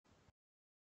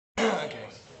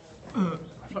I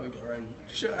feel like we've got our own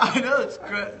show. I know, it's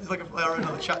great. It's like our own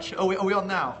little chat show. Oh, are we on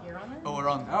now? You're on it? Oh, we're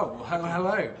on. Oh, well,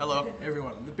 hello. Hello.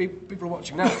 Everyone. The people are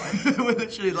watching now, right? We're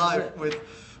literally live with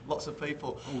lots of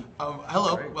people.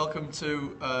 Hello, great. welcome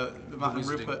to the Matt and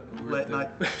Rupert late the- night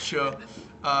show.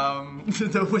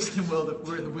 The Wizarding World of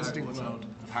We're in the Wizarding Harry Potter. World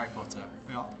of Harry Potter.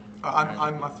 Yeah.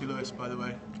 I'm Matthew Lewis, by the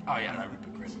way. Oh yeah, no,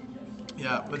 Rupert Grint.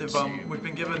 Yeah, but we've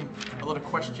been given a lot of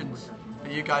questions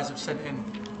that you guys have sent in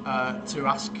to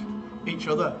ask each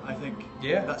other, I think.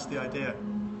 Yeah. That's the idea.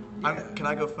 Yeah. Can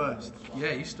I go first?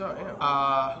 Yeah, you start,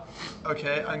 yeah.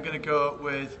 Okay, I'm going to go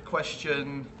with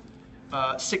question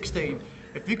 16.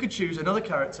 If you could choose another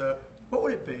character, what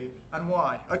would it be and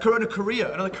why? Another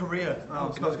career. Oh,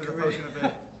 it's not as good as I was going to be.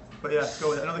 But yeah, go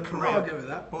with it. Another career. I'll go with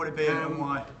that. What would it be and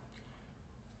why?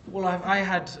 Well, I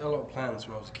had a lot of plans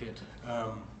when I was a kid.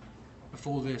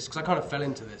 Before this, because I kind of fell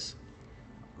into this.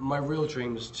 My real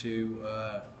dream was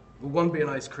to, one, be an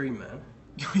ice cream man.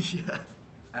 Yeah.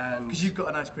 And Because you've got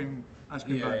an ice cream yeah,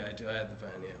 van. yeah, I do. I had the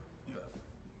van, yeah. But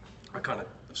I kind of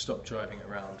stopped driving it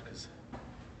around because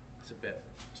it's a bit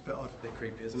odd.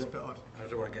 creepy, isn't It's it? a bit odd. I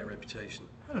don't want to get a reputation.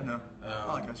 I don't know.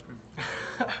 I like ice cream.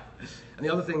 And the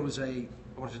other thing was I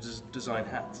wanted to design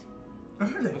hats. Oh,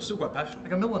 really? I'm still quite passionate.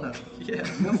 Like a milliner. Yeah,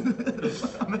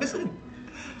 Amazing.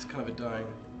 it's kind of a dying.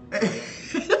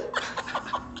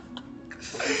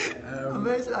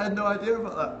 Amazing. I had no idea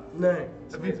about that. No.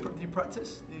 Have you, do you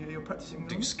practice? You're practicing do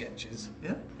milliner? sketches?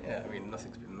 Yeah. Yeah, I mean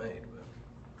nothing's been made, but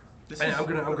This Anyway, is I'm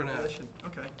gonna- revelation.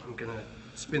 Okay. I'm gonna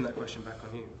spin that question back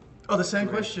on you. Oh, the same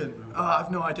question. Oh, I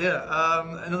have no idea.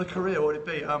 Another career, what would it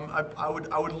be? I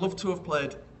would love to have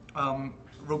played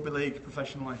rugby league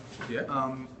professionally. Yeah.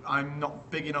 I'm not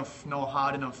big enough nor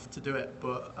hard enough to do it,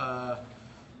 but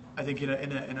I think in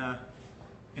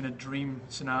a dream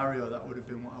scenario, that would have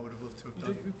been what I would have loved to have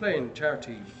done. You play in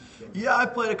charity. Yeah, I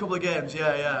played a couple of games.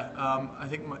 Yeah. I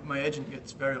think my agent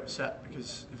gets very upset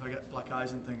because if I get black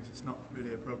eyes and things, it's not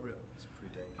really appropriate. It's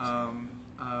pretty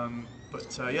dangerous.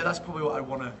 But yeah, that's probably what I'd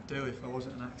want to do if I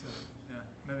wasn't an actor. Yeah,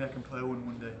 maybe I can play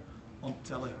one day on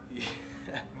telly.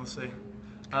 Yeah. We'll see.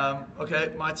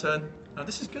 Okay, my turn.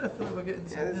 This is good. I feel like we're getting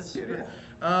Yeah, this is good,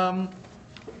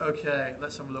 Okay,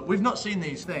 let's have a look. We've not seen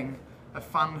these things a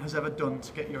fan has ever done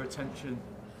to get your attention.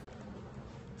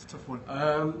 It's a tough one.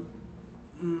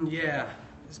 Yeah,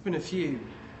 there's been a few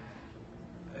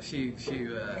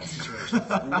situations.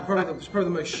 probably the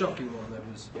most shocking one that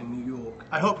was in New York.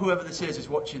 I hope whoever this is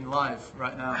watching live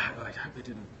right now. I hope they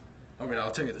didn't. I mean,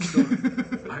 I'll tell you the story.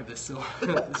 I hope they're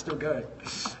still going.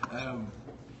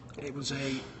 It was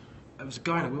a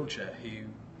guy in a wheelchair who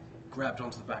grabbed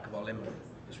onto the back of our limo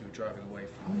as we were driving away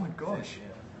from. Oh my gosh! Yeah.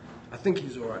 I think he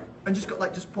was all right. And just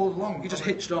got just pulled along. He just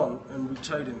hitched on, and we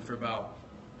towed him for about,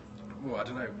 well, I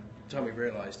don't know. By the time we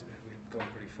realised we'd gone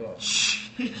pretty far.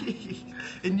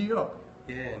 In New York.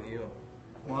 Yeah, in New York.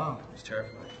 Wow, It's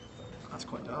terrifying. that's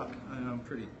quite dark.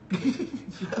 Pretty.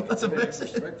 That's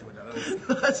amazing. Respect with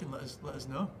that. Let us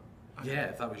know. Yeah,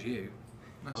 if that was you,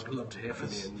 I'd love to hear from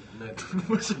you and know that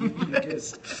Was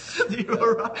amazing. You're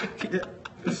alright. Yeah.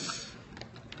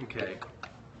 Okay,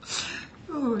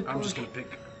 Oh my I'm just going to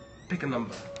pick a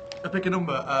number. I pick a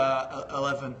number.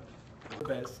 11. The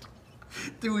best.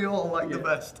 Do we all like the Yeah.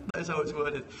 best? That is how it's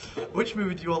worded. Which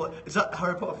movie do you all like? Is that a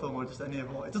Harry Potter film or just any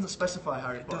of them? It doesn't specify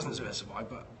Harry It Potter. doesn't specify,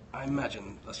 but I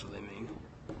imagine that's what they mean.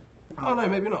 Oh no,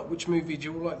 maybe not. Which movie do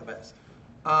you all like the best?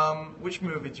 Which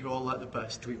movie do you all like the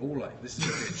best? Do we all like? This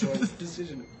is a joint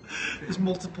decision. There's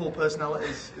multiple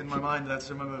personalities in my mind. I have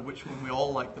to remember which one we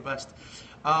all like the best.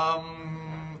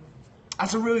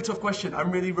 That's a really tough question.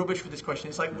 I'm really rubbish with this question.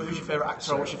 It's like, who's your favourite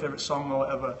actor or what's your favourite song or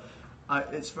whatever.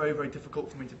 It's very, very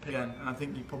difficult for me to pick, and I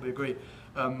think you probably agree.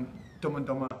 Dumb and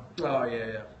Dumber. Oh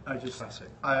yeah. Classic.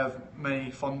 I have many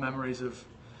fond memories of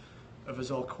us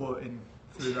all quoting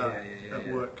through that at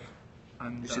work.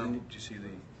 And Did you see the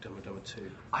Dumb and Dumber 2?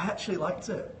 I actually liked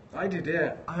it. I did,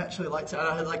 yeah. I actually liked it.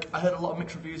 And I heard a lot of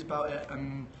mixed reviews about it,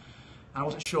 and I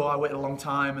wasn't sure. I waited a long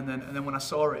time, and then when I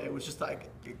saw it, it was just like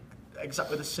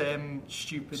exactly the same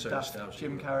stupid, So daft nostalgic.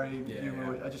 Jim Carrey Yeah,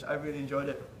 humor. yeah. I really enjoyed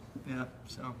it. Yeah.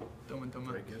 So Dumb and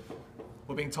Dumber. Very good.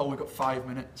 We're being told we've got 5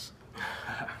 minutes. So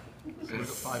we've got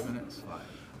 5 minutes.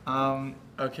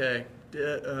 Okay.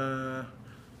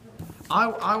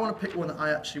 I want to pick one that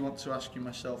I actually want to ask you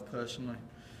myself personally.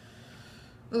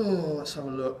 Oh, let's have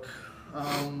a look.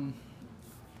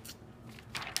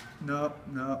 No,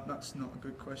 that's not a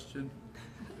good question.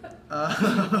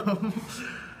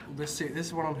 Let's see. This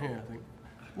is one on here, I think.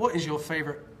 What is your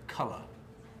favourite colour?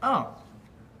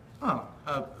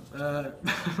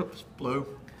 It's blue.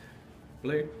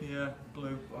 Blue? Yeah,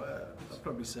 blue. I'd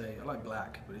probably say, I like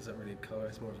black, but is that really a colour?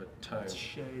 It's more of a tone. It's a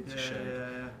shade. It's a Yeah, shade.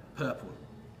 yeah. Purple.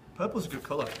 Purple's a good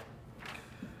colour.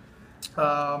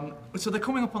 So they're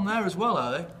coming up on there as well,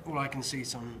 are they? Well, I can see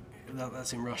some,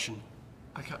 that's in Russian.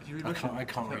 I can't. You read Russian? I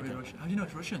can't read that. Russian. How do you know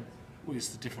it's Russian? Well, it's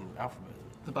the different alphabet.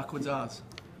 The backwards R's.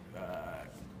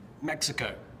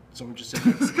 Mexico. Someone just said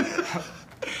Mexico.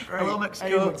 Hello, Mexico.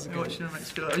 Hey, Mexico. You're watching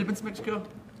Mexico. Have you been to Mexico?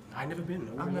 I've never been.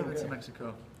 I've never been to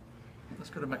Mexico. Let's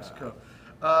go to Mexico.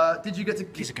 Did you get to?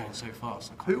 These are going so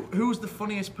fast. I can't Who was the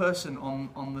funniest person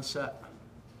on the set?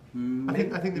 I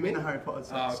think they mean a Harry Potter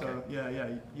set. Oh, okay. So yeah,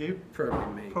 you.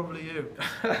 Probably me. Probably you.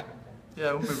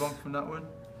 Yeah, we'll move on from that one.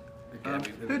 Again,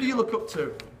 Who do you look up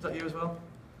to? Is that you as well?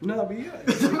 No, but yeah.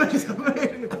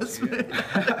 That's me.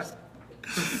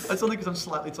 That's only because I'm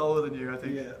slightly taller than you, I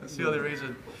think. Yeah. That's the only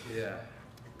reason. Yeah.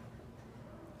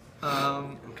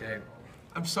 Okay.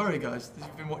 I'm sorry, guys.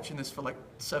 You've been watching this for like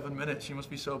 7 minutes. You must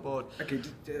be so bored. Okay.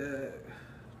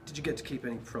 Did you get to keep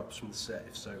any props from the set?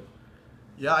 If so.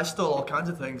 Yeah, I stole all kinds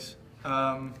of things.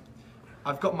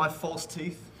 I've got my false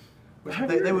teeth. Which Have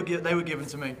they you were given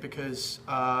to me because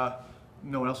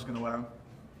no one else was going to wear them.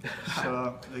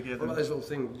 So they gave What them. about those little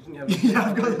things? Didn't you have Yeah,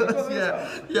 I've got You've got those. those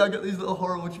out? Yeah, I got these little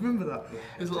horrible. Do you remember that? Yeah,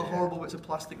 These little yeah. horrible bits of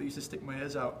plastic that used to stick my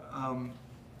ears out.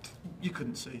 You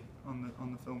couldn't see on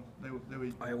the film. They were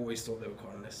I always thought they were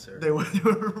quite unnecessary. they were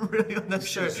really We should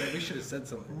unnecessary. have said, we should have said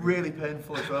something. Really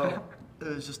painful as well. It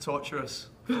was just torturous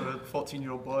for a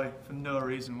 14-year-old boy for no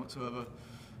reason whatsoever.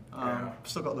 Yeah.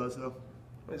 Still got those though.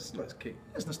 It's nice keep.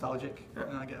 It's nostalgic, Yeah.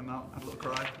 and I get them out, have a little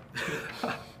cry.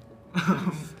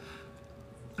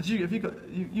 Have you got?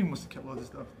 You must have kept loads of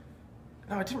stuff.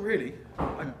 No, I didn't really.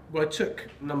 I took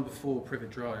number 4 Privet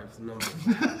Drive, the number.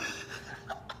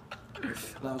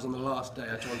 That was on the last day.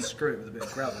 I had to unscrew it with a bit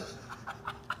of gravel.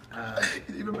 You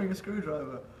didn't even bring a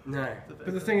screwdriver. No,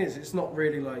 but the thing is, it's not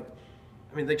really like.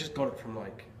 I mean, they just got it from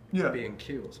like Yeah.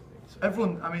 B&Q or something. So.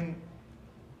 Everyone, I mean,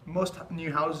 most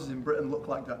new houses in Britain look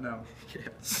like that now. Yeah.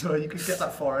 So you can get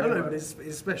that far I anyway. don't know, but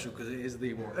it's special because it is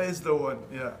the one. It is the one,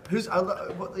 yeah.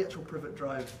 What the actual Privet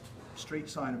Drive street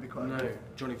sign would be quite No, good.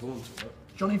 Johnny Vaughan took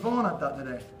that. Johnny Vaughan had that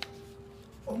today.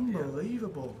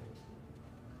 Unbelievable.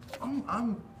 I'm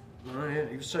Oh yeah,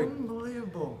 he was so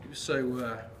unbelievable.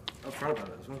 upfront about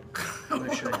it as well.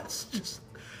 No shame. That's just.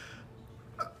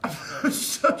 I'm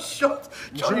so shocked.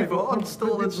 Johnny Vaughan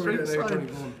stole a street sign.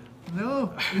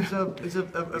 No, he's a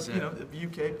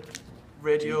UK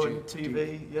radio and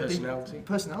TV Personality.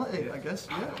 Personality, I guess.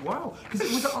 Yeah. Wow. Because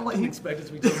it was on like Didn't expect us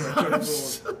to be talking about Johnny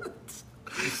Vaughan.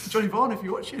 Johnny Vaughan, if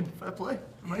you're watching, fair play.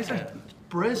 Amazing. Yeah.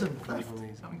 Brazen Pretty theft.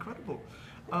 amazing. Incredible.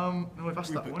 No, we've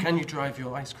asked that Rupert, one. can you drive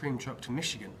your ice cream truck to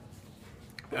Michigan?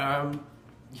 Yeah.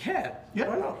 Yeah.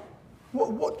 Why not?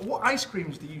 What ice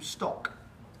creams do you stock?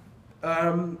 Do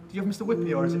Do you have Mr.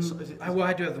 Whippy or is it? Well,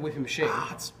 I do have the whipping machine.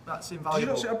 That's Did you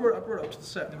invaluable. not see, I brought it up to the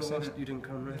set. Never but seen last- it. You didn't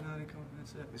come, No, right? they can't,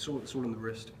 that's it. It's all in the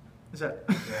wrist. Is it?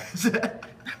 Yeah. Is it?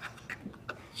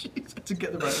 Jeez, to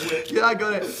get the right whip. Yeah, I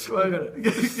got it. Go on.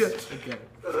 got it. Yeah. Okay.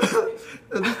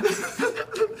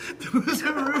 There was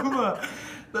a rumour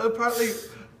that apparently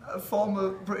a former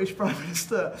British Prime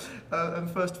Minister and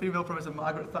first female Prime Minister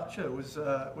Margaret Thatcher was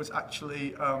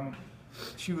actually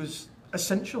she was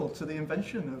essential to the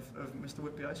invention of Mr.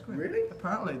 Whippy ice cream. Really?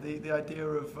 Apparently, the idea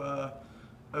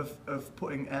of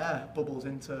putting air bubbles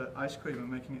into ice cream and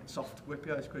making it soft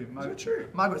whippy ice cream. Is that true?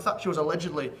 Margaret Thatcher was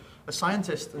allegedly a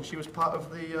scientist, and she was part of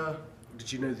the.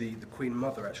 Did you know the Queen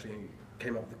Mother actually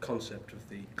came up with the concept of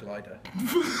the glider?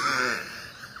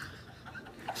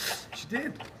 She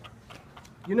did.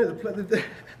 You know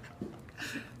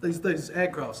those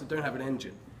aircrafts that don't have an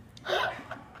engine.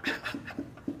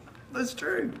 That's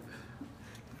true.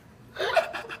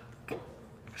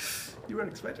 You weren't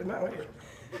expecting that, were you?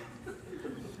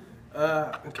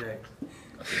 Okay.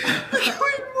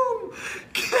 Queen Mum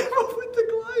came up with the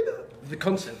glider. The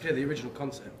concept, yeah, the original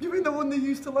concept. You mean the one they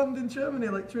used to land in Germany,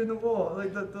 like during the war,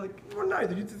 like? Well, no,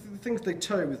 the things they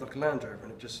tow with like a Land Rover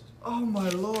and it just. Oh my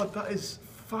lord, that is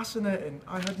fascinating.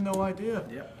 I had no idea.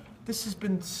 Yeah. This has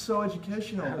been so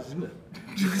educational. It has, isn't it?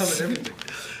 You covered everything.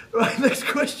 Right, next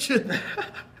question.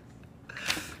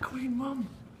 Queen Mum.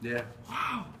 Yeah.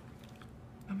 Wow.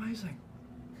 Amazing.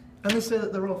 And they say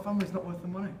that the royal family's not worth the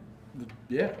money.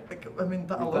 Yeah. I mean,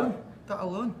 that With alone. That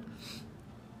alone.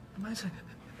 Amazing.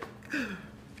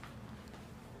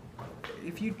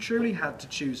 If you truly had to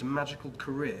choose a magical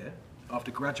career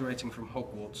after graduating from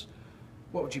Hogwarts,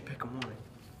 what would you pick and why?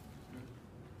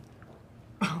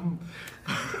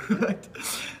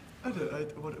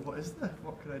 What is there?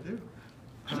 What could I do?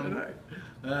 I don't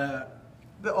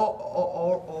know.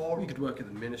 Or You could work in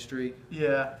the ministry.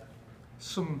 yeah,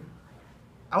 some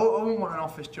I wouldn't want an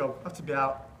office job. I have to be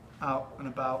out and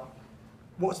about.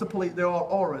 What's the police? They're all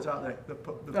auras, aren't they? The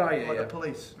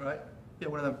police, right? Yeah,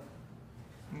 one of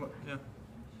them. Yeah.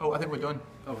 Oh, I think we're done.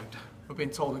 Oh, we're being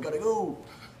told we've got to go.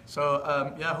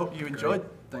 So, yeah, I hope you enjoyed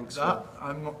Thanks that.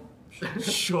 I'm not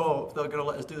sure if they're going to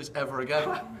let us do this ever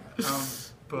again.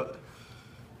 But,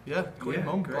 yeah, Queen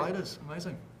Mum, gliders,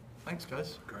 amazing. Thanks,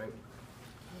 guys. Great.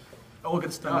 Oh, we're going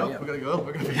to stand up. We're going to go.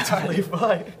 We're going to be entirely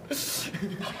fine.